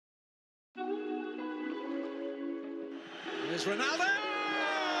Here's Ronaldo.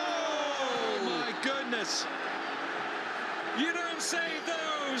 Oh, my goodness. You don't save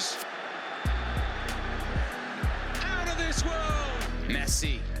those. Out of this world.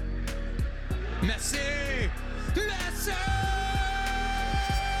 Messi. 3-0!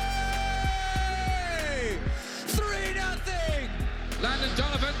 Landon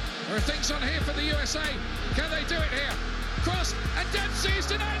Donovan, there are things on here for the USA. Can they do it here? Cross, and Dempsey's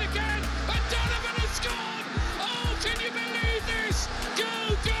denied again, and Donovan has scored! Oh, can you believe this?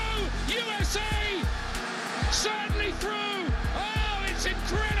 Go, USA! Certainly through. Oh, it's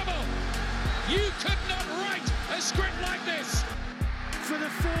incredible. You could not write a script like this. For the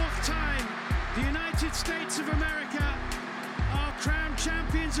fourth time, the United States of America are crowned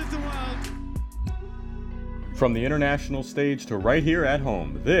champions of the world. From the international stage to right here at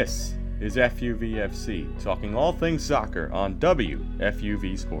home, this is FUVFC, talking all things soccer on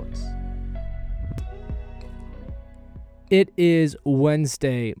WFUV Sports. It is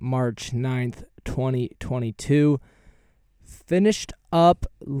Wednesday, March 9th, 2022. Finished up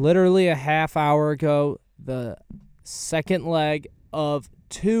literally a half hour ago the second leg of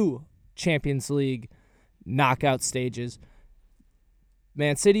 2 Champions League knockout stages.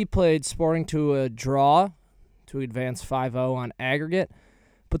 Man City played Sporting to a draw to advance 5-0 on aggregate.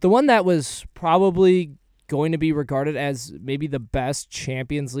 But the one that was probably going to be regarded as maybe the best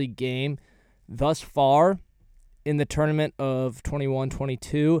Champions League game thus far in the tournament of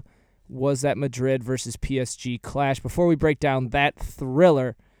 21-22 was that Madrid versus PSG clash. Before we break down that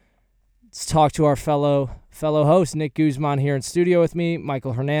thriller, let's talk to our fellow host, Nick Guzman, here in studio with me.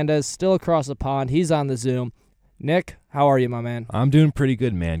 Michael Hernandez, still across the pond. He's on the Zoom. Nick, how are you, my man? I'm doing pretty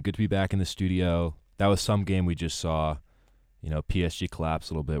good, man. Good to be back in the studio. That was some game we just saw. You know, PSG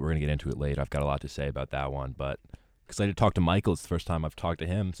collapsed a little bit. We're going to get into it later. I've got a lot to say about that one. But excited to talk to Michael. It's the first time I've talked to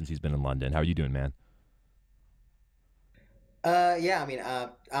him since he's been in London. How are you doing, man? I'm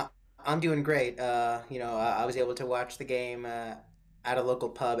doing great. I was able to watch the game at a local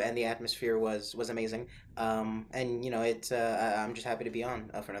pub, and the atmosphere was amazing. I'm just happy to be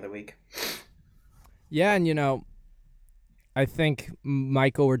on for another week. Yeah, and I think,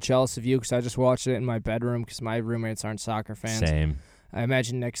 Michael, we're jealous of you because I just watched it in my bedroom because my roommates aren't soccer fans. Same. I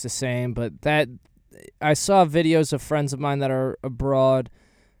imagine Nick's the same, but I saw videos of friends of mine that are abroad,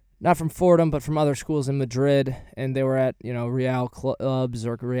 not from Fordham, but from other schools in Madrid, and they were at, Real clubs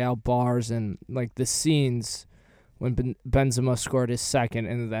or Real bars, and, like, the scenes when Benzema scored his second,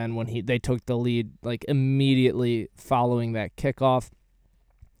 and then when they took the lead, like, immediately following that kickoff.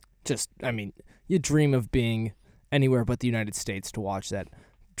 You dream of being anywhere but the United States to watch that,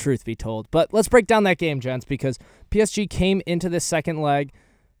 truth be told. But let's break down that game, gents, because PSG came into this second leg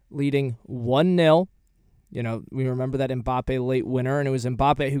leading 1-0. We remember that Mbappe late winner, and it was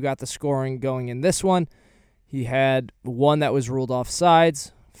Mbappe who got the scoring going in this one. He had one that was ruled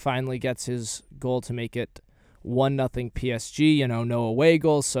offsides, finally gets his goal to make it 1-0 PSG. No away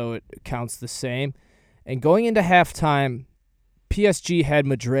goals, so it counts the same. And going into halftime, PSG had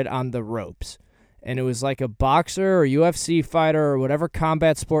Madrid on the ropes. And it was like a boxer or UFC fighter or whatever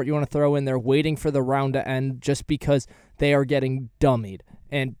combat sport you want to throw in there waiting for the round to end just because they are getting dummied.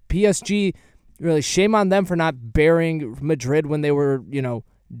 And PSG, really shame on them for not burying Madrid when they were,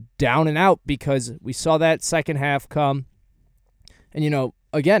 down and out, because we saw that second half come. And,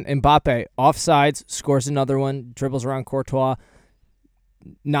 again, Mbappe, offsides, scores another one, dribbles around Courtois,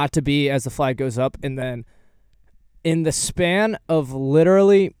 not to be as the flag goes up. And then in the span of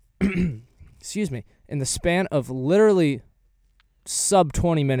literally... in the span of literally sub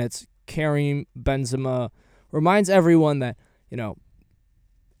 20 minutes, Karim Benzema reminds everyone that,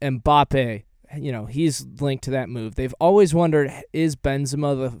 Mbappe, he's linked to that move. They've always wondered, is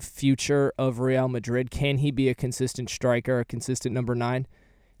Benzema the future of Real Madrid? Can he be a consistent striker, a consistent number 9?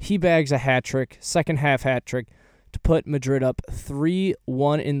 He bags a hat-trick, second half hat-trick, to put Madrid up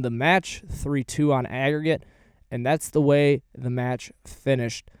 3-1 in the match, 3-2 on aggregate, and that's the way the match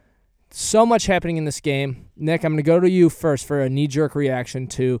finished. So much happening in this game. Nick, I'm going to go to you first for a knee-jerk reaction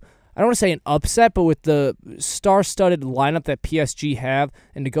to, I don't want to say an upset, but with the star-studded lineup that PSG have,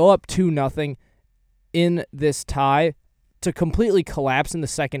 and to go up 2-0 in this tie, to completely collapse in the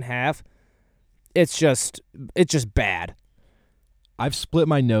second half, it's just bad. I've split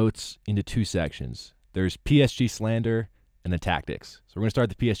my notes into 2 sections. There's PSG slander and the tactics. So we're going to start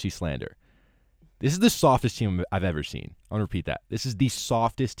the PSG slander. This is the softest team I've ever seen. I want to repeat that. This is the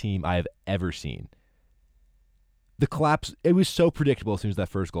softest team I have ever seen. The collapse, it was so predictable as soon as that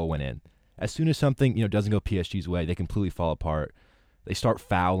first goal went in. As soon as something, doesn't go PSG's way, they completely fall apart. They start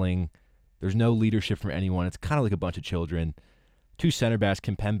fouling. There's no leadership from anyone. It's kind of like a bunch of children. 2 center backs,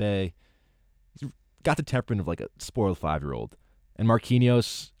 Kimpembe, he's got the temperament of like a spoiled 5-year-old. And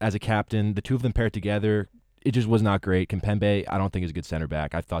Marquinhos as a captain, the two of them paired together, it just was not great. Kimpembe, I don't think is a good center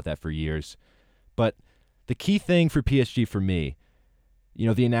back. I've thought that for years. But the key thing for PSG for me,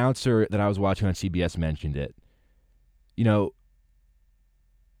 the announcer that I was watching on CBS mentioned it.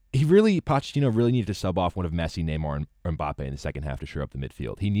 Pochettino really needed to sub off one of Messi, Neymar, and Mbappe in the second half to shore up the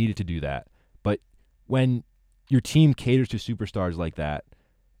midfield. He needed to do that. But when your team caters to superstars like that,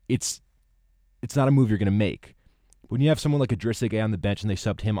 it's not a move you're going to make. When you have someone like Idrissa Gueye on the bench and they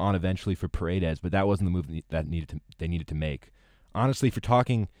subbed him on eventually for Paredes, but that wasn't the move that they needed to make. Honestly, for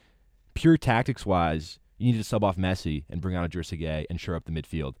talking pure tactics-wise, you need to sub off Messi and bring on Idrissa Gueye and shore up the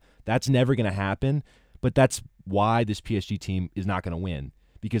midfield. That's never going to happen, but that's why this PSG team is not going to win,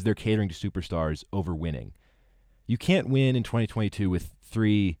 because they're catering to superstars over winning. You can't win in 2022 with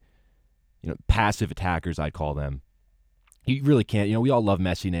three, passive attackers, I'd call them. You really can't. We all love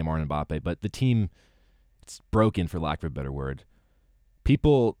Messi, Neymar, and Mbappe, but the team, it's broken, for lack of a better word.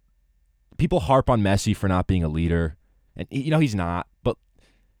 People harp on Messi for not being a leader, and he's not, but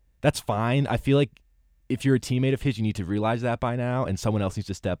that's fine. I feel like if you're a teammate of his, you need to realize that by now, and someone else needs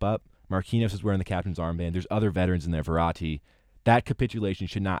to step up. Marquinhos is wearing the captain's armband. There's other veterans in there, Verratti. That capitulation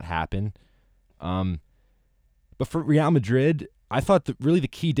should not happen. But for Real Madrid, I thought that really the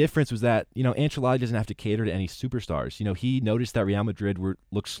key difference was that, Ancelotti doesn't have to cater to any superstars. He noticed that Real Madrid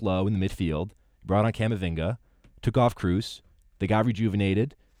looked slow in the midfield, brought on Camavinga, took off Kroos, they got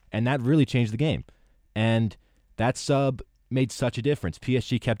rejuvenated, and that really changed the game. And that sub made such a difference.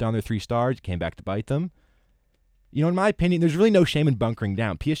 PSG kept on their 3 stars, came back to bite them. In my opinion, there's really no shame in bunkering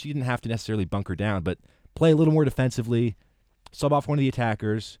down. PSG didn't have to necessarily bunker down, but play a little more defensively, sub off one of the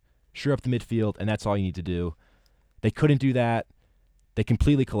attackers, shore up the midfield, and that's all you need to do. They couldn't do that. They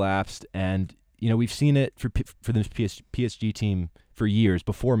completely collapsed, and we've seen it for the PSG team for years.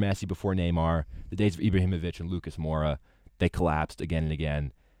 Before Messi, before Neymar, the days of Ibrahimovic and Lucas Moura, they collapsed again and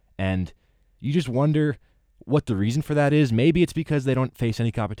again. And you just wonder what the reason for that is. Maybe it's because they don't face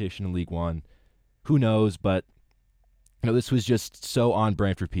any competition in League One. Who knows? But this was just so on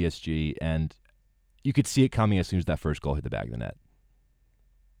brand for PSG, and you could see it coming as soon as that first goal hit the back of the net.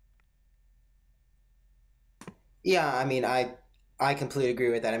 Yeah, I completely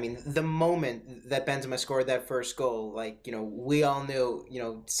agree with that. The moment that Benzema scored that first goal, we all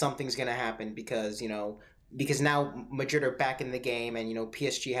knew, something's going to happen because now Madrid are back in the game, and,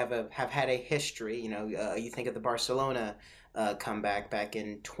 PSG have had a history. You think of the Barcelona comeback back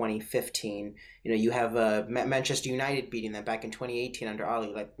in 2015. You have Manchester United beating them back in 2018 under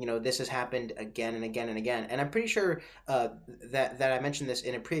Oli. This has happened again and again and again. And I'm pretty sure that I mentioned this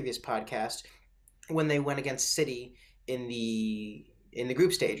in a previous podcast when they went against City in the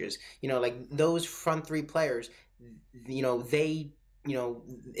group stages. Those front 3 players, they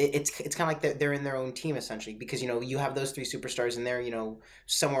it's kind of like they're in their own team essentially, because you have those 3 superstars and they're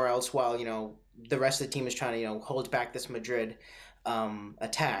somewhere else while the rest of the team is trying to hold back this Madrid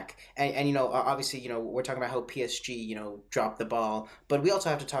attack. And obviously we're talking about how PSG dropped the ball, but we also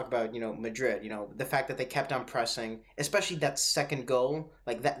have to talk about Madrid. The fact that they kept on pressing, especially that second goal,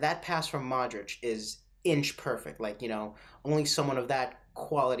 that pass from Modric is inch perfect. Only someone of that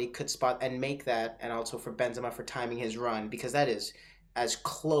quality could spot and make that, and also for Benzema for timing his run, because that is as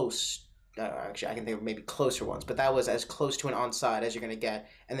close. Actually, I can think of maybe closer ones, but that was as close to an onside as you're going to get,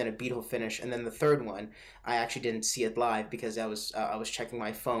 and then a beautiful finish. And then the third one, I actually didn't see it live because I was checking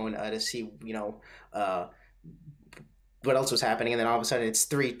my phone to see what else was happening, and then all of a sudden it's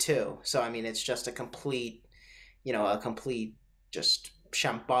 3-2. So it's just a complete just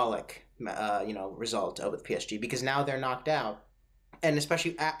shambolic result with PSG, because now they're knocked out. And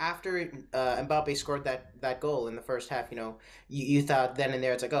especially after Mbappe scored that goal in the first half, you thought then and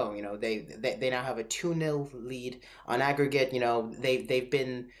there it's they now have a 2-0 lead on aggregate. They've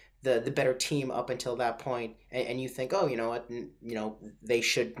been the better team up until that point, and you think, they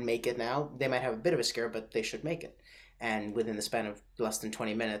should make it now. They might have a bit of a scare, but they should make it. And within the span of less than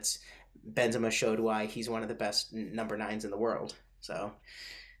 20 minutes, Benzema showed why he's one of the best number 9s in the world. So.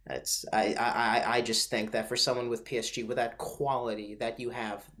 I just think that for someone with PSG with that quality that you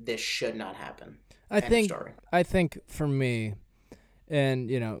have, this should not happen. I think for me, and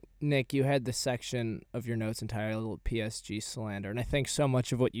Nick, you had this section of your notes entitled PSG slander, and I think so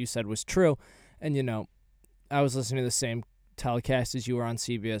much of what you said was true. And I was listening to the same telecast as you were on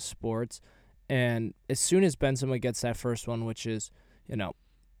CBS Sports, and as soon as Benzema gets that first one, which is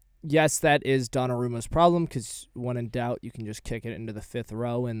yes, that is Donnarumma's problem, because when in doubt, you can just kick it into the 5th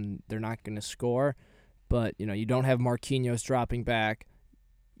row and they're not going to score. But, you don't have Marquinhos dropping back.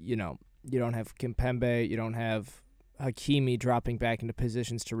 You don't have Kimpembe. You don't have Hakimi dropping back into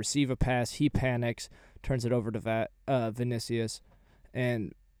positions to receive a pass. He panics, turns it over to Vinicius,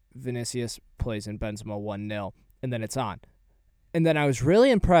 and Vinicius plays in Benzema 1-0, and then it's on. And then I was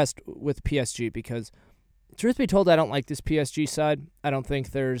really impressed with PSG because, truth be told, I don't like this PSG side. I don't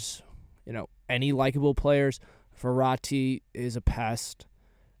think there's, any likable players. Verratti is a pest.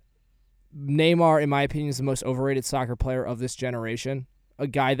 Neymar, in my opinion, is the most overrated soccer player of this generation. A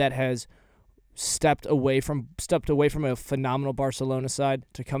guy that has stepped away from a phenomenal Barcelona side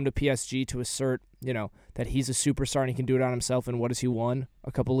to come to PSG to assert, that he's a superstar and he can do it on himself. And what has he won?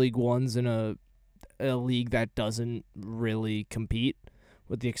 A couple League Ones in a league that doesn't really compete,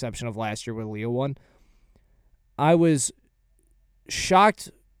 with the exception of last year where Leo won. I was shocked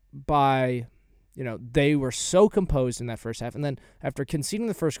by, they were so composed in that first half. And then after conceding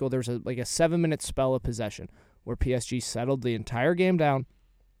the first goal, there was a 7-minute spell of possession where PSG settled the entire game down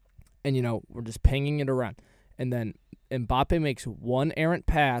and, we're just pinging it around. And then Mbappe makes one errant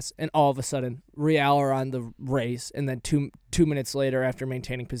pass, and all of a sudden, Real are on the race. And then two minutes later, after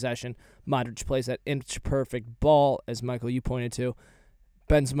maintaining possession, Modric plays that inch-perfect ball, as Michael, you pointed to.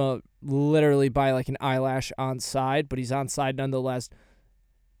 Benzema literally by an eyelash onside, but he's onside nonetheless.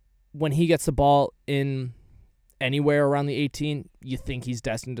 When he gets the ball in anywhere around the 18, you think he's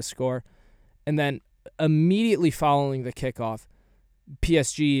destined to score. And then immediately following the kickoff,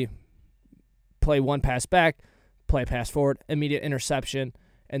 PSG play one pass back, play a pass forward, immediate interception.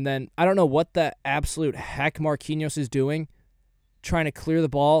 And then I don't know what the absolute heck Marquinhos is doing, trying to clear the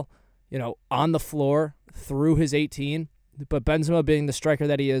ball, on the floor through his 18. But Benzema, being the striker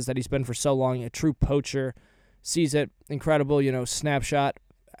that he is, that he's been for so long, a true poacher, sees it, incredible, snapshot,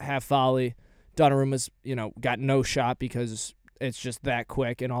 half volley. Donnarumma's, got no shot because it's just that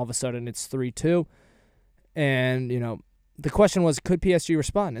quick, and all of a sudden it's 3-2. And, the question was, could PSG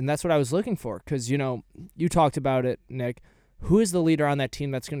respond? And that's what I was looking for because, you talked about it, Nick. Who is the leader on that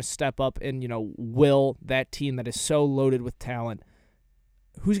team that's going to step up and, will that team that is so loaded with talent,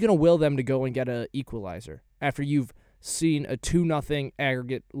 who's going to will them to go and get an equalizer after you've seen a 2-0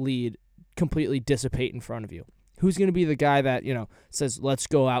 aggregate lead completely dissipate in front of you? Who's going to be the guy that, says, let's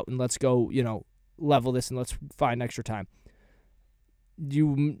go out and let's go, level this and let's find extra time?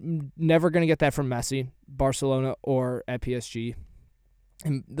 You never going to get that from Messi, Barcelona, or at PSG.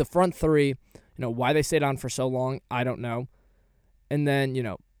 And the front three, why they stayed on for so long, I don't know. And then,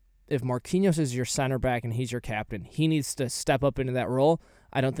 if Marquinhos is your center back and he's your captain, he needs to step up into that role.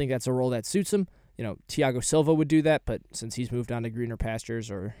 I don't think that's a role that suits him. Thiago Silva would do that, but since he's moved on to greener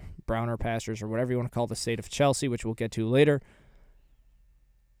pastures or browner pastures or whatever you want to call the state of Chelsea, which we'll get to later,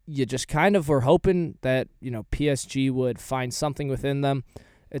 you just kind of were hoping that, PSG would find something within them.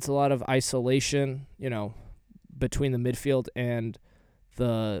 It's a lot of isolation, between the midfield and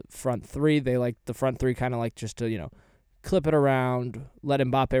the front three. They like the front three kind of like just to, clip it around, let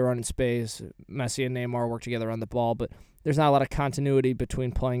Mbappe run in space. Messi and Neymar work together on the ball, but there's not a lot of continuity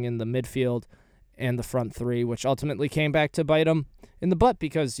between playing in the midfield and the front three, which ultimately came back to bite them in the butt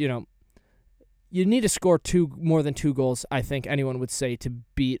because, you need to score more than 2 goals, I think anyone would say, to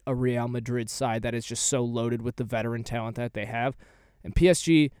beat a Real Madrid side that is just so loaded with the veteran talent that they have. And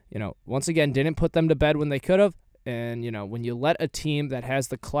PSG, once again, didn't put them to bed when they could have. And, when you let a team that has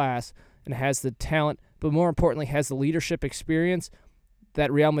the class and has the talent, but more importantly has the leadership experience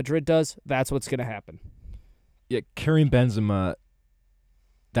that Real Madrid does, that's what's going to happen. Yeah, Karim Benzema,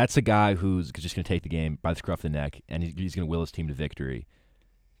 that's a guy who's just going to take the game by the scruff of the neck, and he's going to will his team to victory.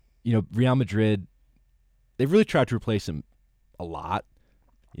 Real Madrid, they've really tried to replace him a lot.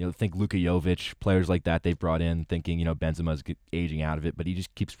 Think Luka Jovic, players like that they've brought in thinking, Benzema's aging out of it, but he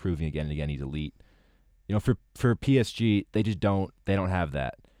just keeps proving again and again he's elite. For PSG, they don't have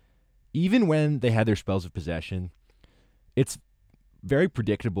that. Even when they had their spells of possession, it's very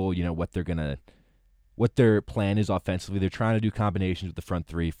predictable, what their plan is offensively. They're trying to do combinations with the front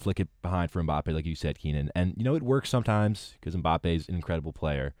three, flick it behind for Mbappe, like you said, Keenan. And, it works sometimes because Mbappe is an incredible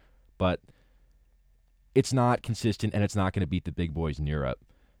player. But it's not consistent, and it's not going to beat the big boys in Europe.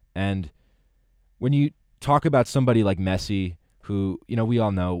 And when you talk about somebody like Messi, who, we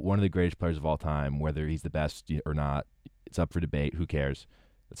all know, one of the greatest players of all time, whether he's the best or not, it's up for debate. Who cares?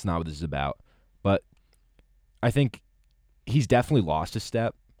 That's not what this is about. But I think he's definitely lost a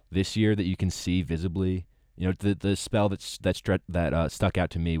step this year that you can see visibly. The spell that stuck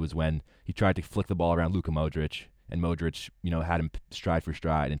out to me was when he tried to flick the ball around Luka Modric, and Modric, had him stride for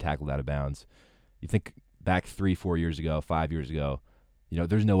stride and tackled out of bounds. You think back 3-4 years ago, 5 years ago,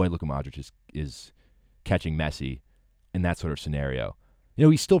 there's no way Luka Modric is catching Messi in that sort of scenario.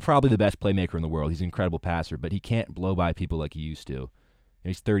 He's still probably the best playmaker in the world. He's an incredible passer, but he can't blow by people like he used to.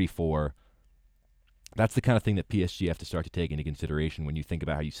 He's 34. That's the kind of thing that PSG have to start to take into consideration when you think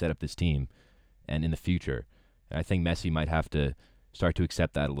about how you set up this team and in the future. And I think Messi might have to start to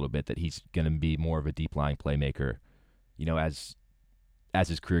accept that a little bit, that he's going to be more of a deep-lying playmaker, as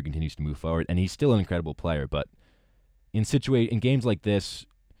his career continues to move forward. And he's still an incredible player, but in games like this,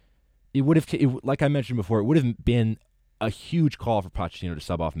 like I mentioned before, it would have been a huge call for Pochettino to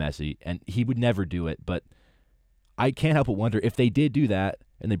sub off Messi, and he would never do it. But I can't help but wonder if they did do that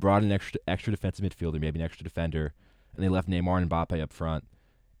and they brought an extra defensive midfielder, maybe an extra defender, and they left Neymar and Mbappe up front,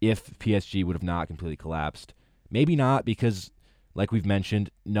 if PSG would have not completely collapsed. Maybe not, because, like we've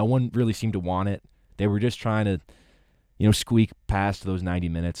mentioned, no one really seemed to want it. They were just trying to, squeak past those 90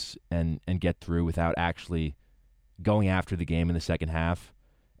 minutes and get through without actually going after the game in the second half.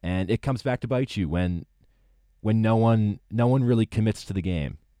 And it comes back to bite you when no one really commits to the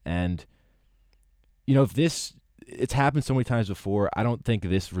game. And it's happened so many times before, I don't think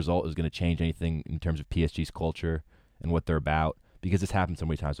this result is going to change anything in terms of PSG's culture and what they're about, because it's happened so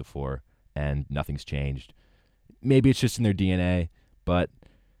many times before and nothing's changed. Maybe it's just in their DNA, but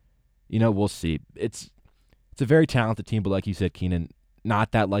we'll see. It's a very talented team, but like you said, Keenan,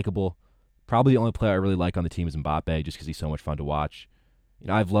 not that likable. Probably the only player I really like on the team is Mbappe, just because he's so much fun to watch.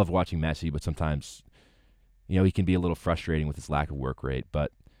 I've loved watching Messi, but sometimes, he can be a little frustrating with his lack of work rate.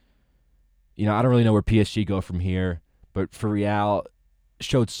 But, I don't really know where PSG go from here. But for Real,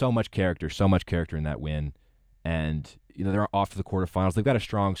 showed so much character in that win. And, they're off to the quarterfinals. They've got a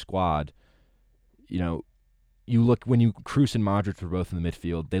strong squad. You look, when Kroos and Modric were both in the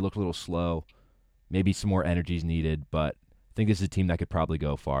midfield, they looked a little slow. Maybe some more energy is needed, but I think this is a team that could probably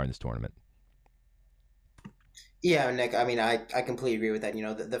go far in this tournament. Yeah, Nick, I mean, I completely agree with that.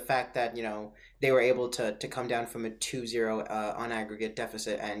 The fact that, they were able to come down from a 2-0 on aggregate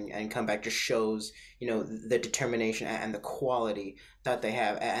deficit and come back just shows, the determination and the quality that they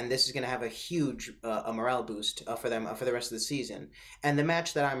have. And this is going to have a huge a morale boost for them for the rest of the season. And the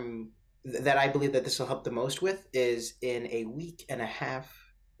match that I believe that this will help the most with is in a week and a half.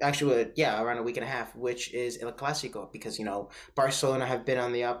 Actually, around a week and a half, which is El Clásico, because, Barcelona have been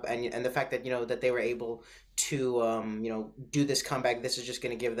on the up, and the fact that, that they were able to, do this comeback, this is just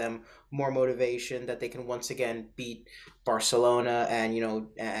going to give them more motivation that they can once again beat Barcelona. And,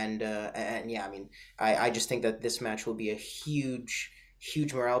 I mean, I just think that this match will be a huge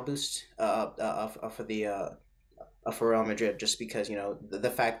morale boost for Real Madrid, just because,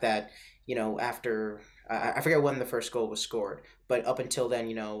 the fact that, after I forget when the first goal was scored, but up until then,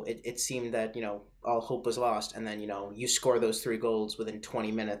 it seemed that, all hope was lost. And then, you score those 3 goals within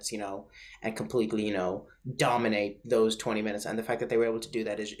 20 minutes, and completely, dominate those 20 minutes. And the fact that they were able to do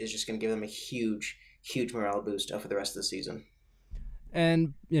that is just going to give them a huge morale boost for the rest of the season.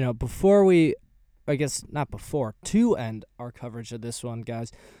 And, to end our coverage of this one,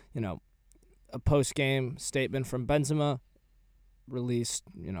 guys, a post-game statement from Benzema, released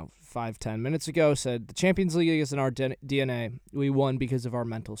 5-10 minutes ago, said the Champions League is in our DNA. We won because of our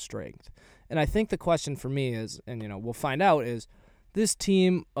mental strength. And I think the question for me is, and we'll find out, is this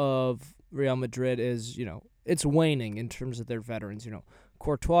team of Real Madrid is it's waning in terms of their veterans.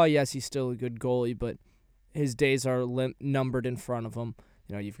 Courtois, yes, he's still a good goalie, but his days are numbered in front of him.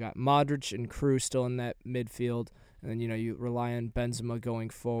 You've got Modric and Kroos still in that midfield, and then you rely on Benzema going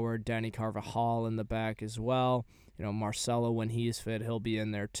forward, Dani Carvajal in the back as well. Marcelo, when he's fit, he'll be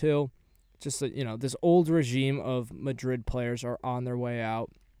in there too. Just that, this old regime of Madrid players are on their way out.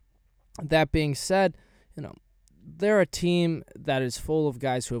 That being said, they're a team that is full of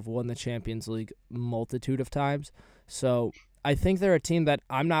guys who have won the Champions League multitude of times. So I think they're a team that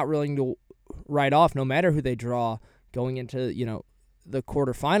I'm not willing to write off, no matter who they draw going into, the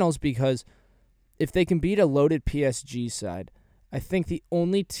quarterfinals, because if they can beat a loaded PSG side, I think the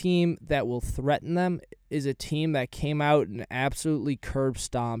only team that will threaten them is a team that came out and absolutely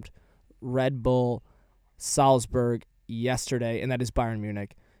curb-stomped Red Bull Salzburg yesterday, and that is Bayern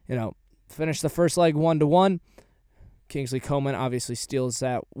Munich. Finished the first leg 1-1. Kingsley Coman obviously steals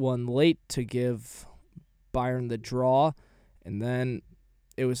that one late to give Bayern the draw, and then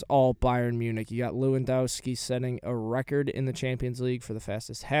it was all Bayern Munich. You got Lewandowski setting a record in the Champions League for the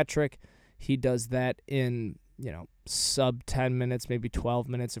fastest hat-trick. He does that in sub 10 minutes, maybe 12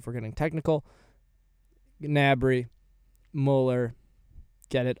 minutes if we're getting technical. Gnabry, Muller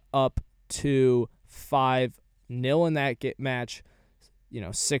get it up to 5-0 in that match,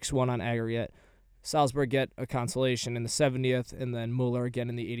 6-1 on aggregate. Salzburg get a consolation in the 70th, and then Muller again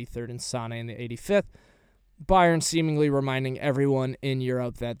in the 83rd and Sané in the 85th. Bayern seemingly reminding everyone in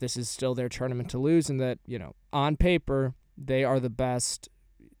Europe that this is still their tournament to lose, and that, on paper, they are the best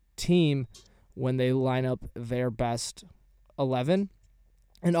team when they line up their best 11.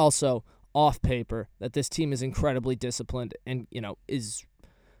 And also, off paper that this team is incredibly disciplined and, is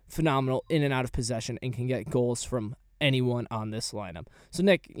phenomenal in and out of possession and can get goals from anyone on this lineup. So,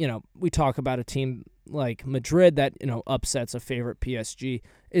 Nick, we talk about a team like Madrid that, upsets a favorite PSG.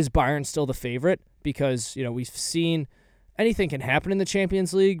 Is Bayern still the favorite? Because, we've seen anything can happen in the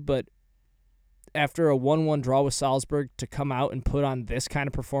Champions League, but after a 1-1 draw with Salzburg to come out and put on this kind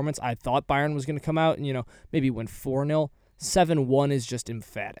of performance, I thought Bayern was going to come out and, maybe win 4-0. 7-1 is just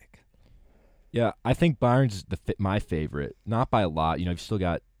emphatic. Yeah, I think Bayern's my favorite, not by a lot. You've still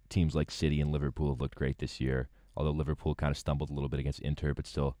got teams like City and Liverpool have looked great this year, although Liverpool kind of stumbled a little bit against Inter, but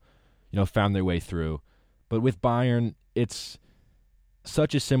still, found their way through. But with Bayern, it's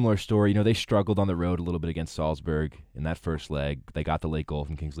such a similar story. They struggled on the road a little bit against Salzburg in that first leg. They got the late goal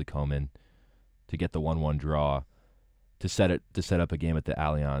from Kingsley Coman to get the 1-1 draw to set up a game at the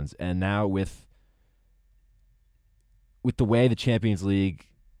Allianz. And now with the way the Champions League,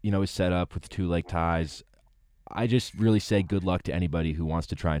 is set up with 2-leg ties, I just really say good luck to anybody who wants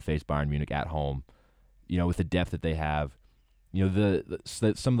to try and face Bayern Munich at home. With the depth that they have.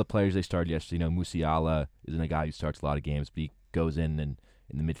 Some of the players they started yesterday, Musiala isn't a guy who starts a lot of games, but he goes in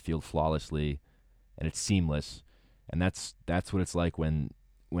the midfield flawlessly, and it's seamless. And that's what it's like when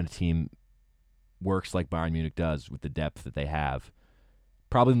a team works like Bayern Munich does with the depth that they have.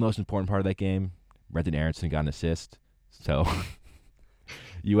 Probably the most important part of that game, Brendan Aronson got an assist. So,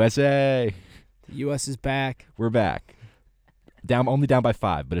 USA. The U.S. is back. We're back. Only down by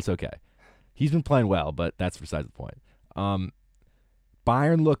 5, but it's okay. He's been playing well, but that's besides the point.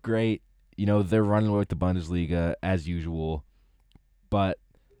 Bayern look great. They're running away with the Bundesliga as usual. But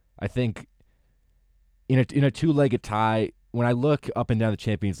I think in a 2-legged tie, when I look up and down the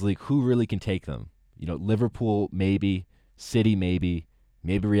Champions League, who really can take them? Liverpool maybe, City maybe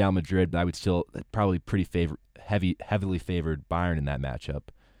Real Madrid, but I would still probably heavily favored Bayern in that matchup.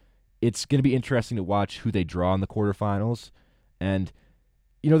 It's going to be interesting to watch who they draw in the quarterfinals. And,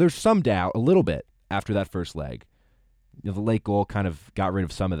 there's some doubt, a little bit, after that first leg. The late goal kind of got rid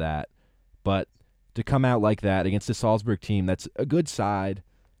of some of that. But to come out like that against the Salzburg team, that's a good side.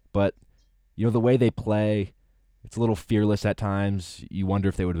 But, the way they play, it's a little fearless at times. You wonder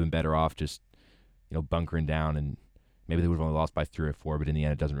if they would have been better off just, bunkering down, and maybe they would have only lost by 3 or 4, but in the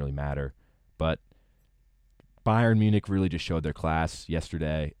end it doesn't really matter. But Bayern Munich really just showed their class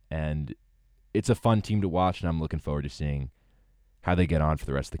yesterday, and it's a fun team to watch, and I'm looking forward to seeing how they get on for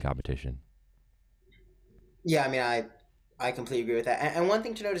the rest of the competition. Yeah, I completely agree with that. And one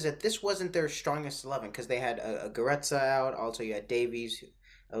thing to note is that this wasn't their strongest 11 because they had a Goretzka out. Also, you had Davies,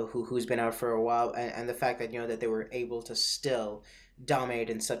 who's been out for a while, and the fact that that they were able to still dominate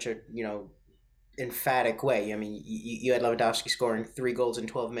in such a emphatic way. You had Lewandowski scoring 3 goals in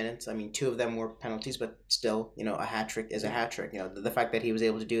 12 minutes. 2 of them were penalties, but still, a hat trick is a hat trick. The fact that he was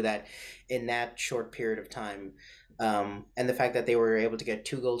able to do that in that short period of time, and the fact that they were able to get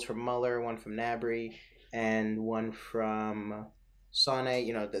 2 goals from Muller, 1 from Gnabry, and 1 from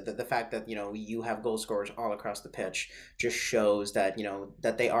Sané. The fact that you have goal scorers all across the pitch just shows that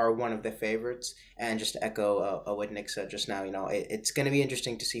that they are one of the favorites. And just to echo what Nick said just now, it's going to be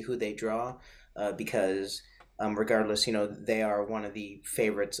interesting to see who they draw, because regardless, they are one of the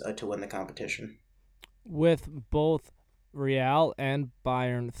favorites to win the competition. With both Real and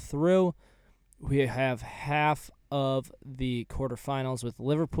Bayern through, we have half of the quarterfinals with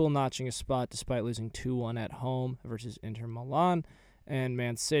Liverpool notching a spot despite losing 2-1 at home versus Inter Milan. And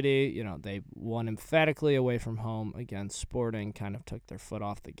Man City, they won emphatically away from home against Sporting, kind of took their foot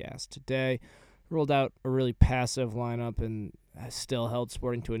off the gas today. Rolled out a really passive lineup and still held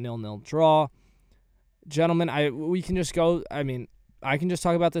Sporting to a 0-0 draw. Gentlemen, we can just go, I can just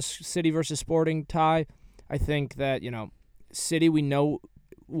talk about this City versus Sporting tie. I think that, City, we know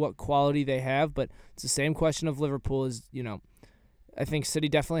what quality they have, but it's the same question of Liverpool is, I think City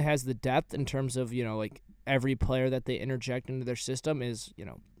definitely has the depth in terms of, every player that they interject into their system is,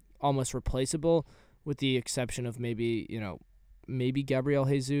 almost replaceable with the exception of maybe Gabriel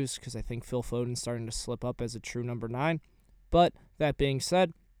Jesus, because I think Phil Foden's starting to slip up as a true number 9. But that being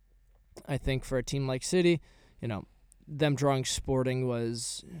said, I think for a team like City, them drawing Sporting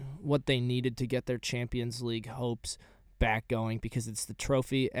was what they needed to get their Champions League hopes back going, because it's the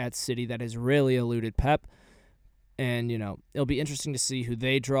trophy at City that has really eluded Pep. And, it'll be interesting to see who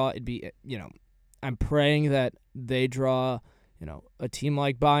they draw. It'd be, I'm praying that they draw, a team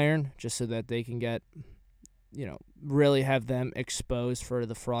like Bayern just so that they can get, really have them exposed for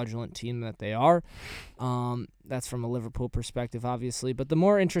the fraudulent team that they are. That's from a Liverpool perspective, obviously. But the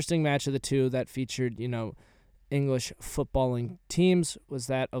more interesting match of the two that featured, English footballing teams was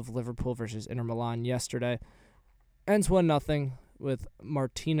that of Liverpool versus Inter Milan yesterday. Ends 1-0. with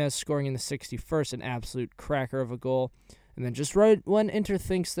Martinez scoring in the 61st, an absolute cracker of a goal. And then just right when Inter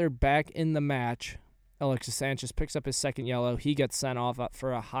thinks they're back in the match, Alexis Sanchez picks up his second yellow. He gets sent off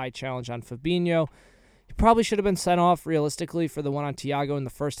for a high challenge on Fabinho. He probably should have been sent off, realistically, for the one on Thiago in the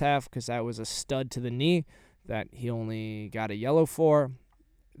first half because that was a stud to the knee that he only got a yellow for.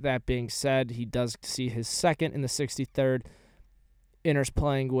 That being said, he does see his second in the 63rd. Inter's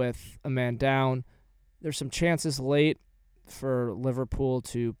playing with a man down. There's some chances late for Liverpool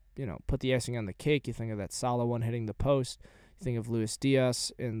to, put the icing on the cake. You think of that Salah one hitting the post. You think of Luis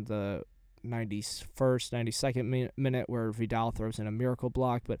Diaz in the 91st, 92nd minute where Vidal throws in a miracle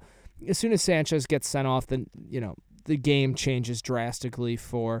block. But as soon as Sanchez gets sent off, then, the game changes drastically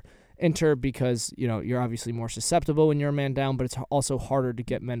for Inter because, you're obviously more susceptible when you're a man down, but it's also harder to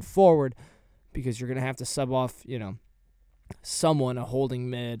get men forward because you're going to have to sub off, someone, a holding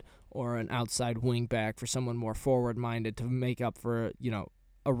mid or an outside wing back for someone more forward-minded to make up for,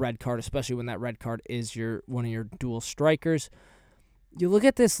 a red card, especially when that red card is one of your dual strikers. You look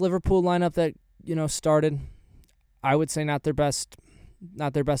at this Liverpool lineup that, started, I would say not their best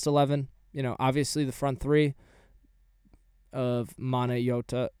 11. Obviously the front three of Mane,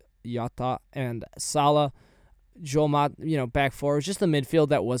 Jota, and Salah. Joel Matip, back four. It was just the midfield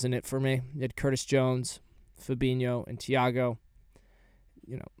that wasn't it for me. You had Curtis Jones, Fabinho, and Thiago.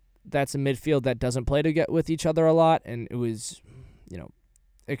 That's a midfield that doesn't play with each other a lot, and it was,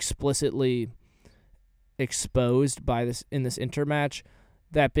 explicitly exposed in this Inter match.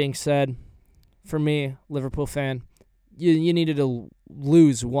 That being said, for me, Liverpool fan, you needed to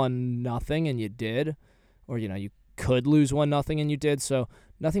lose 1-0, and you did. Or, you could lose 1-0, and you did. So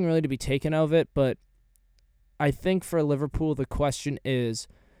nothing really to be taken of it. But I think for Liverpool, the question is,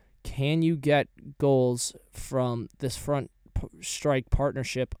 can you get goals from this front strike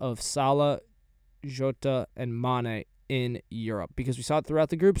partnership of Salah, Jota, and Mane in Europe? Because we saw it throughout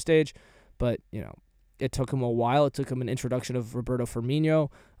the group stage, but, it took them a while. It took them an introduction of Roberto Firmino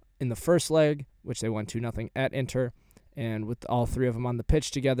in the first leg, which they won 2-0 at Inter. And with all three of them on the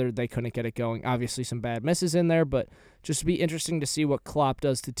pitch together, they couldn't get it going. Obviously, some bad misses in there, but just be interesting to see what Klopp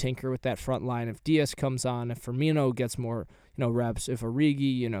does to tinker with that front line. If Diaz comes on, if Firmino gets more, reps, if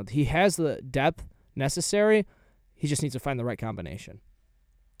Origi, he has the depth necessary. He just needs to find the right combination.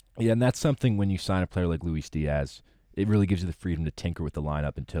 Yeah, and that's something when you sign a player like Luis Diaz, it really gives you the freedom to tinker with the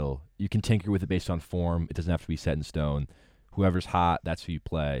lineup until you can tinker with it based on form. It doesn't have to be set in stone. Whoever's hot, that's who you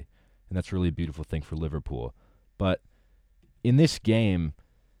play. And that's really a beautiful thing for Liverpool. But in this game,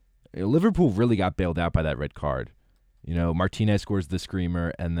 Liverpool really got bailed out by that red card. Martinez scores the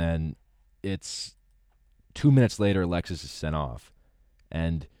screamer, and then it's 2 minutes later, Alexis is sent off.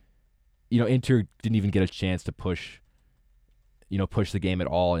 And, Inter didn't even get a chance to push the game at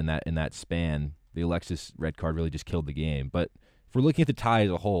all in that span. The Alexis red card really just killed the game. But if we're looking at the tie as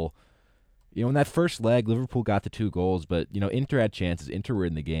a whole, in that first leg, Liverpool got the 2 goals, but, Inter had chances. Inter were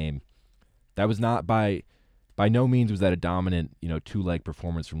in the game. That was not by no means was that a dominant, 2-leg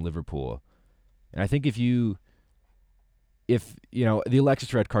performance from Liverpool. And I think if the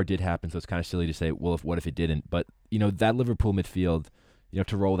Alexis red card did happen, so it's kind of silly to say, well, what if it didn't? But, that Liverpool midfield,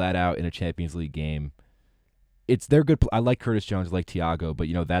 to roll that out in a Champions League game, they're good. I like Curtis Jones, I like Thiago, but,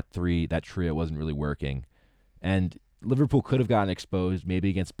 that trio wasn't really working. And Liverpool could have gotten exposed, maybe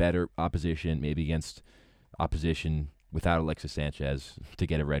against better opposition, maybe against opposition without Alexis Sanchez to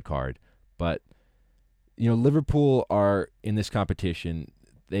get a red card. But, Liverpool are in this competition.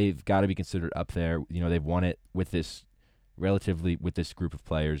 They've got to be considered up there. They've won it with this group of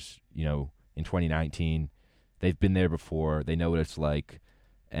players, in 2019. They've been there before. They know what it's like.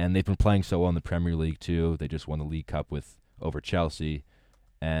 And they've been playing so well in the Premier League, too. They just won the League Cup over Chelsea.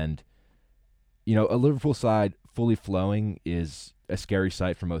 And, a Liverpool side fully flowing is a scary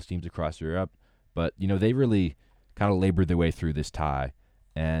sight for most teams across Europe. But, they really kind of labored their way through this tie.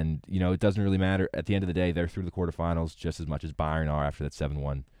 And, it doesn't really matter. At the end of the day, they're through the quarterfinals just as much as Bayern are after that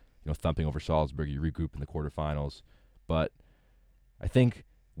 7-1, thumping over Salzburg. You regroup in the quarterfinals. But I think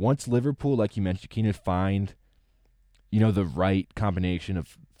once Liverpool, like you mentioned, can find, the right combination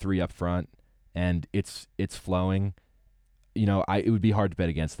of 3 up front and it's flowing, it would be hard to bet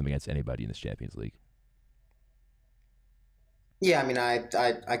against them against anybody in this Champions League. Yeah, I mean,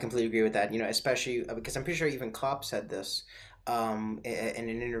 I completely agree with that, especially because I'm pretty sure even Klopp said this in an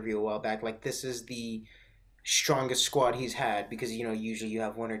interview a while back. Like, this is the strongest squad he's had because, usually you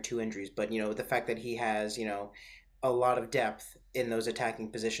have 1 or 2 injuries. But, the fact that he has, a lot of depth in those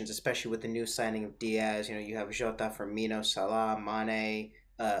attacking positions, especially with the new signing of Diaz. You have Jota, Firmino, Salah, Mane,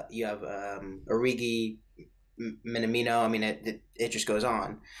 you have Origi, Minamino. I mean, it just goes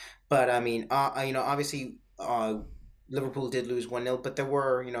on. But, I mean, obviously Liverpool did lose 1-0, but there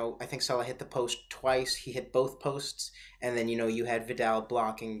were, I think Salah hit the post twice. He hit both posts, and then, you had Vidal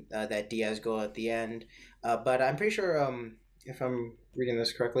blocking that Diaz goal at the end. But I'm pretty sure, if I'm reading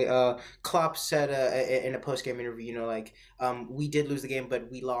this correctly, Klopp said in a post-game interview, we did lose the game, but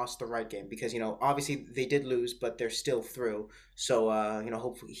we lost the right game because, obviously they did lose, but they're still through. So,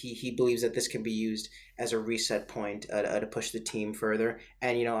 hopefully he believes that this can be used as a reset point to push the team further.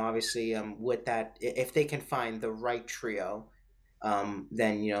 And, obviously with that, if they can find the right trio,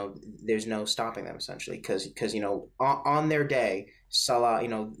 then, there's no stopping them essentially because on their day,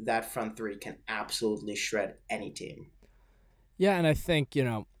 Salah, that front three can absolutely shred any team. Yeah, and I think,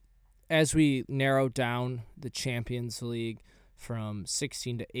 as we narrow down the Champions League from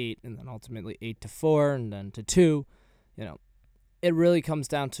 16 to 8 and then ultimately 8 to 4 and then to 2, it really comes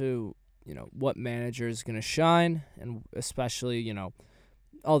down to, what manager is going to shine, and especially,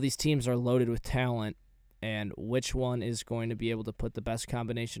 all these teams are loaded with talent, and which one is going to be able to put the best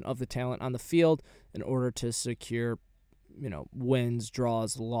combination of the talent on the field in order to secure, wins,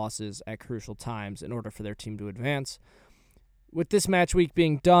 draws, losses at crucial times in order for their team to advance. With this match week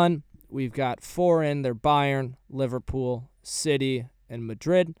being done, we've got 4 in. They're Bayern, Liverpool, City, and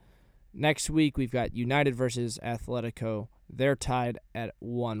Madrid. Next week, we've got United versus Atletico. They're tied at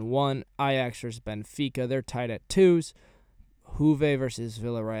 1-1. Ajax versus Benfica. They're tied at 2s. Juve versus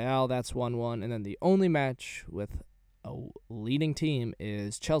Villarreal. That's 1-1. And then the only match with a leading team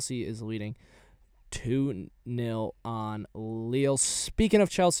is Chelsea is leading 2-0 on Lille. Speaking of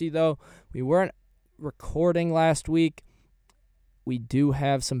Chelsea, though, we weren't recording last week. We do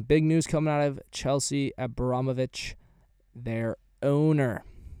have some big news coming out of Chelsea. Abramovich, their owner,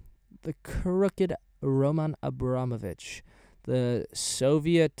 the crooked Roman Abramovich, the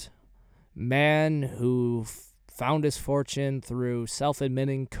Soviet man who found his fortune through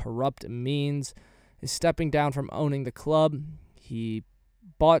self-admitting corrupt means, is stepping down from owning the club. He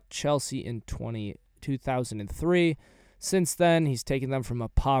bought Chelsea in 2003. Since then, he's taken them from a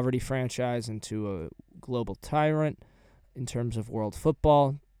poverty franchise into a global tyrant. In terms of world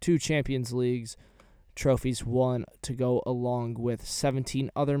football, 2 Champions Leagues trophies won to go along with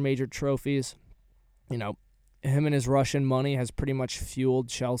 17 other major trophies. Him and his Russian money has pretty much fueled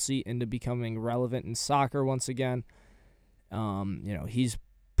Chelsea into becoming relevant in soccer once again. He's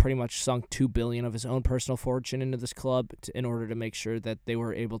pretty much sunk $2 billion of his own personal fortune into this club in order to make sure that they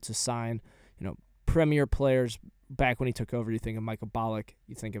were able to sign, premier players. Back when he took over, you think of Michael Ballack,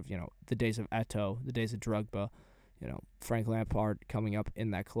 you think of, the days of Eto'o, the days of Drogba. Frank Lampard coming up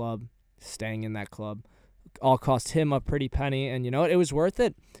in that club, staying in that club, all cost him a pretty penny. And it was worth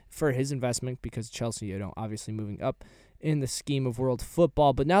it for his investment because Chelsea, obviously moving up in the scheme of world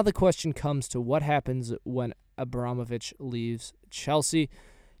football. But now the question comes to what happens when Abramovich leaves Chelsea.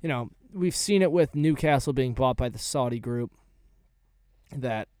 We've seen it with Newcastle being bought by the Saudi group,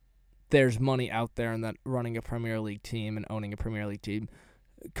 that there's money out there and that running a Premier League team and owning a Premier League team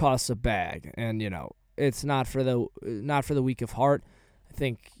costs a bag. And, it's not for the weak of heart. I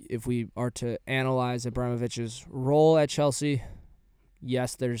think if we are to analyze Abramovich's role at Chelsea,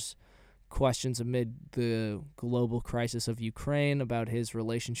 yes, there's questions amid the global crisis of Ukraine about his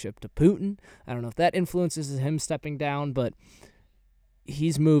relationship to Putin. I don't know if that influences him stepping down, but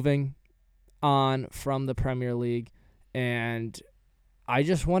he's moving on from the Premier League, and I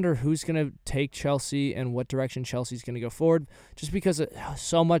just wonder who's going to take Chelsea and what direction Chelsea's going to go forward, just because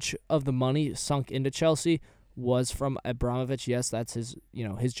so much of the money sunk into Chelsea was from Abramovich. Yes, that's his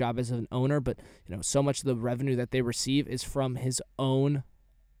job as an owner, but so much of the revenue that they receive is from his own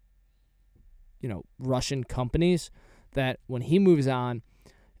Russian companies, that when he moves on,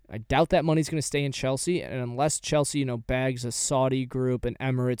 I doubt that money's going to stay in Chelsea, and unless Chelsea bags a Saudi group, an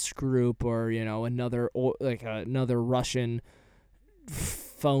Emirates group, or another Russian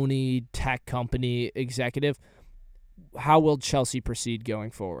phony tech company executive, how will Chelsea proceed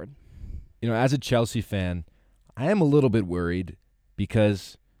going forward? As a Chelsea fan, I am a little bit worried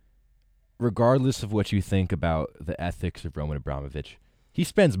because regardless of what you think about the ethics of Roman Abramovich, he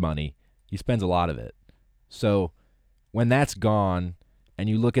spends money. He spends a lot of it. So when that's gone and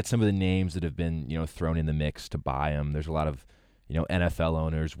you look at some of the names that have been, thrown in the mix to buy him, there's a lot of, NFL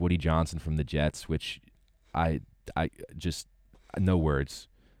owners, Woody Johnson from the Jets, which I just no words.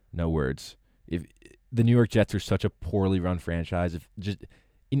 If the New York Jets are such a poorly run franchise, if just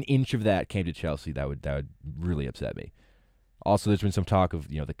an inch of that came to Chelsea, that would really upset me. Also, there's been some talk of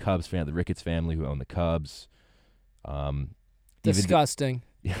the Cubs fan, the Ricketts family who own the Cubs. Disgusting.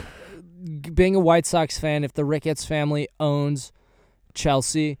 Being a White Sox fan, if the Ricketts family owns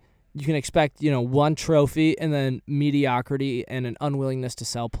Chelsea, you can expect one trophy and then mediocrity and an unwillingness to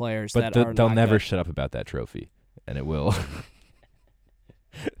sell players. But they'll never shut up about that trophy. and it will.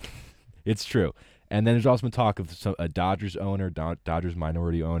 It's true. And then there's also been talk of a Dodgers owner, Dodgers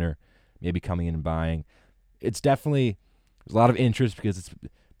minority owner, maybe coming in and buying. It's definitely, there's a lot of interest because it's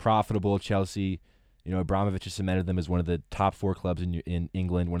profitable. Chelsea, Abramovich has cemented them as one of the top 4 clubs in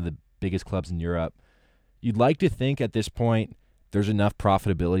England, one of the biggest clubs in Europe. You'd like to think at this point there's enough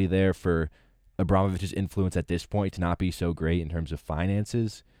profitability there for Abramovich's influence at this point to not be so great in terms of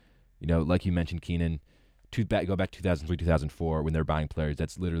finances. Like you mentioned, Keenan, go back 2003, 2004 when they're buying players.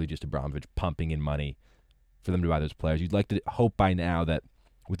 That's literally just Abramovich pumping in money for them to buy those players. You'd like to hope by now that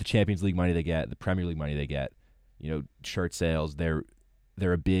with the Champions League money they get, the Premier League money they get, shirt sales, they're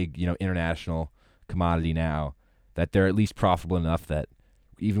a big, international commodity now, that they're at least profitable enough that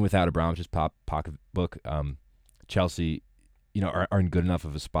even without Abramovich's pocketbook, Chelsea, are in good enough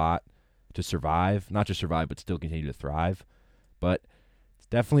of a spot to survive. Not just survive, but still continue to thrive. But it's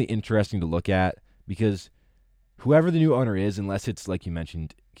definitely interesting to look at because whoever the new owner is, unless it's like you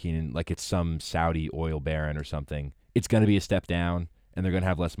mentioned, Keenan, like it's some Saudi oil baron or something, it's going to be a step down, and they're going to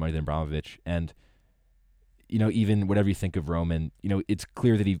have less money than Abramovich. And even whatever you think of Roman, it's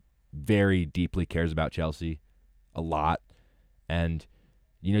clear that he very deeply cares about Chelsea a lot. And,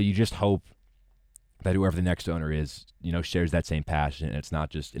 you just hope that whoever the next owner is, shares that same passion. And it's not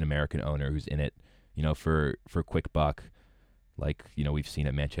just an American owner who's in it, for a quick buck, like, we've seen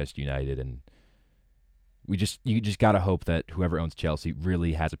at Manchester United. And you just got to hope that whoever owns Chelsea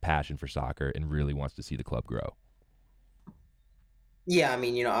really has a passion for soccer and really wants to see the club grow. Yeah, I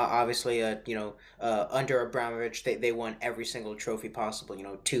mean, obviously, under Abramovich, they won every single trophy possible.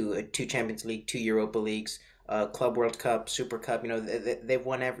 Two Champions League, 2 Europa Leagues, Club World Cup, Super Cup. They've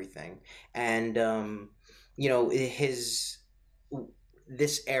won everything, and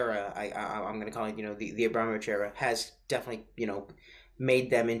this era, I'm going to call it, the Abramovich era, has definitely, made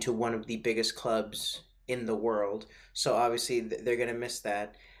them into one of the biggest clubs in the world. So obviously, they're going to miss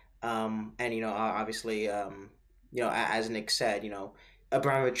that, and obviously. As Nick said,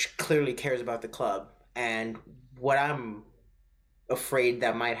 Abramovich clearly cares about the club. And what I'm afraid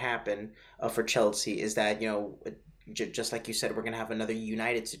that might happen for Chelsea is that, just like you said, we're going to have another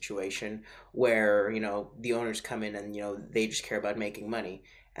United situation where, the owners come in and, they just care about making money.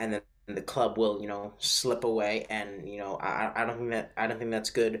 And then the club will, slip away. And, I don't think that's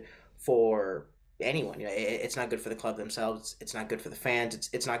good for anyone. It's not good for the club themselves. It's not good for the fans.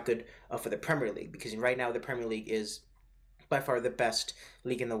 It's not good for the Premier League, because right now the Premier League is by far the best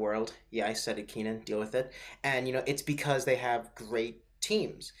league in the world. Yeah, I said it, Keenan. Deal with it. And it's because they have great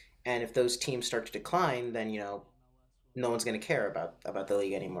teams. And if those teams start to decline, then no one's going to care about the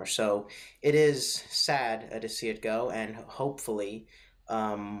league anymore. So it is sad to see it go. And hopefully,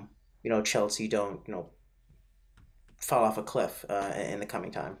 Chelsea don't fall off a cliff in the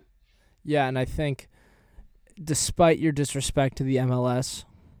coming time. Yeah, and I think despite your disrespect to the MLS,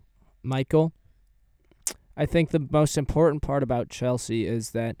 Michael, I think the most important part about Chelsea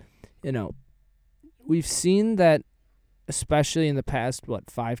is that, we've seen that, especially in the past,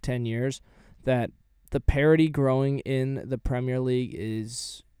 5-10 years, that the parity growing in the Premier League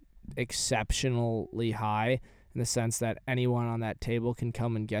is exceptionally high in the sense that anyone on that table can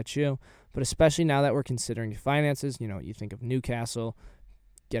come and get you. But especially now that we're considering finances, you think of Newcastle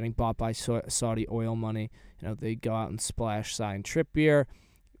getting bought by Saudi oil money. They go out and sign Trippier.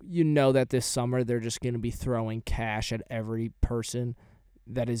 That this summer they're just going to be throwing cash at every person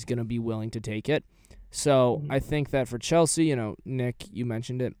that is going to be willing to take it. So I think that for Chelsea, Nick, you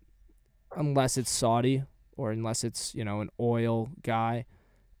mentioned it, unless it's Saudi or unless it's, an oil guy,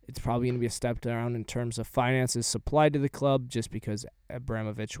 it's probably going to be a step down in terms of finances supplied to the club just because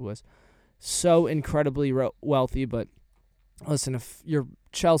Abramovich was so incredibly wealthy. But listen, if you're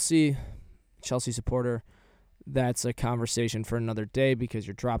Chelsea supporter, that's a conversation for another day because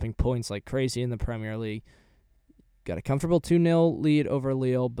you're dropping points like crazy in the Premier League. Got a comfortable 2-0 lead over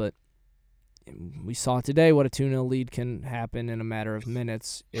Lille, but we saw today what a 2-0 lead can happen in a matter of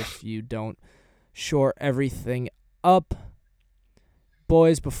minutes if you don't shore everything up.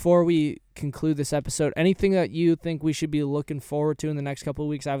 Boys, before we conclude this episode, anything that you think we should be looking forward to in the next couple of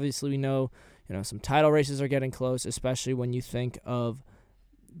weeks? Obviously, we know some title races are getting close, especially when you think of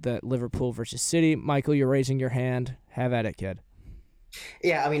the Liverpool versus City. Michael, you're raising your hand. Have at it, kid.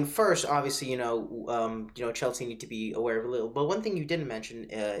 Yeah, I mean, first, obviously, Chelsea need to be aware of a little. But one thing you didn't mention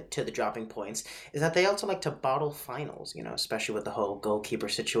to the dropping points is that they also like to bottle finals, especially with the whole goalkeeper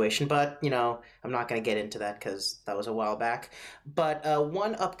situation. But, I'm not going to get into that because that was a while back. But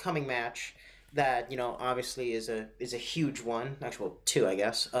one upcoming match that, obviously is a huge one. Actually, well, two, I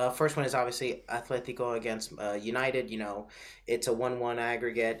guess. First one is obviously Atletico against United. It's a 1-1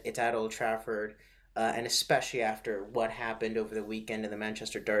 aggregate. It's at Old Trafford. and especially after what happened over the weekend in the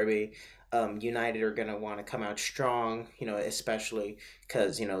Manchester Derby. United are going to want to come out strong, especially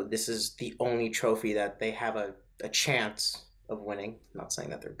because, this is the only trophy that they have a chance of winning. I'm not saying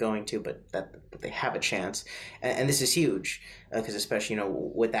that they're going to, but that they have a chance. And this is huge because especially,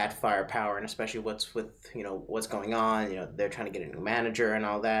 with that firepower and especially what's going on, they're trying to get a new manager and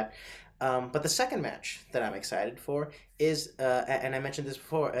all that. But the second match that I'm excited for is, and I mentioned this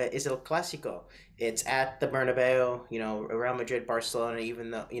before, is El Clásico. It's at the Bernabeu, Real Madrid, Barcelona, even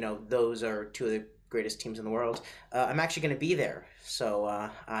though, those are two of the greatest teams in the world. I'm actually going to be there. So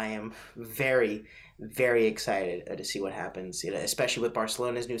I am very, very excited to see what happens, especially with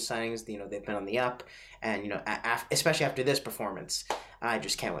Barcelona's new signings. They've been on the up. And, especially after this performance, I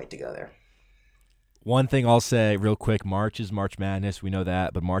just can't wait to go there. One thing I'll say real quick, March is March Madness. We know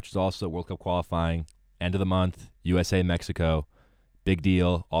that. But March is also World Cup qualifying. End of the month, USA, Mexico. Big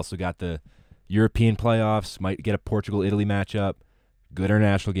deal. Also got the European playoffs. Might get a Portugal-Italy matchup. Good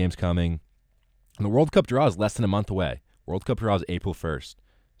international games coming. And the World Cup draw is less than a month away. World Cup draw is April 1st.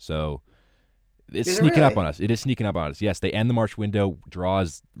 So it's sneaking up on us. It is sneaking up on us. Yes, they end the March window. Draw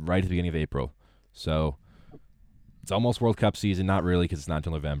is right at the beginning of April. So it's almost World Cup season. Not really because it's not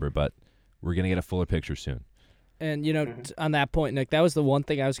until November, but we're going to get a fuller picture soon. And, on that point, Nick, that was the one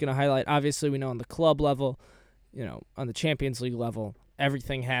thing I was going to highlight. Obviously, we know on the club level, on the Champions League level,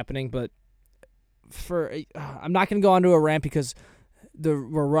 everything happening. But I'm not going to go on to a rant because we're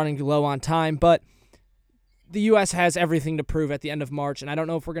running low on time. But the U.S. has everything to prove at the end of March. And I don't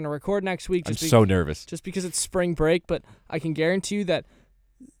know if we're going to record next week. I'm so nervous. Just because it's spring break. But I can guarantee you that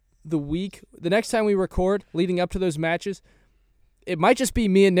the next time we record leading up to those matches, it might just be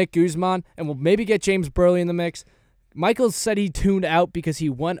me and Nick Guzman, and we'll maybe get James Burley in the mix. Michael said he tuned out because he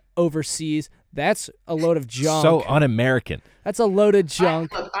went overseas. That's a load of junk. So un-American. That's a load of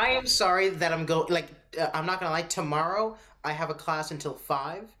junk. I am sorry that I'm going. I'm not gonna lie. Tomorrow I have a class until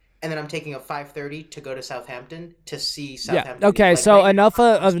 5, and then I'm taking a 5:30 to go to Southampton to see Southampton. Yeah. Okay. So enough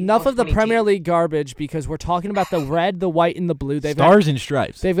of the Premier League garbage because we're talking about the red, the white, and the blue. Stars and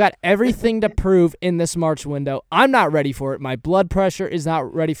stripes. They've got everything to prove in this March window. I'm not ready for it. My blood pressure is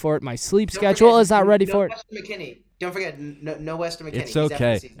not ready for it. My sleep schedule is not ready for it. Weston McKennie. Don't forget, no Weston McKennie. It's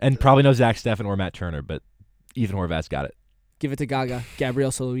okay. And probably no Zach Steffen or Matt Turner, but even Horvath's got it. Give it to Gaga, Gabriel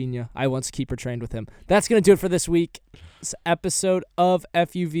Solina. I once keeper trained with him. That's going to do it for this week's episode of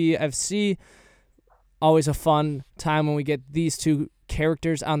FUVFC. Always a fun time when we get these two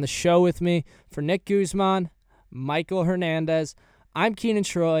characters on the show with me. For Nick Guzman, Michael Hernandez, I'm Keenan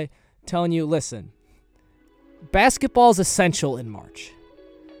Troy telling you, listen, basketball is essential in March.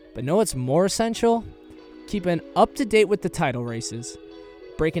 But know what's more essential? Keeping up to date with the title races,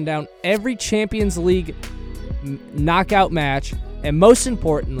 breaking down every Champions League knockout match, and most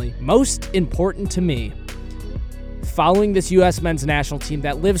important to me, following this U.S. men's national team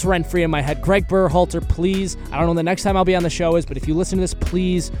that lives rent-free in my head. Greg Berhalter, please, I don't know when the next time I'll be on the show is, but if you listen to this,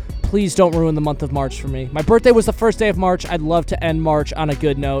 please don't ruin the month of March for me. My birthday was the first day of March. I'd love to end March on a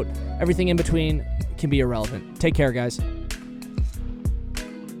good note. Everything in between can be irrelevant. Take care, guys.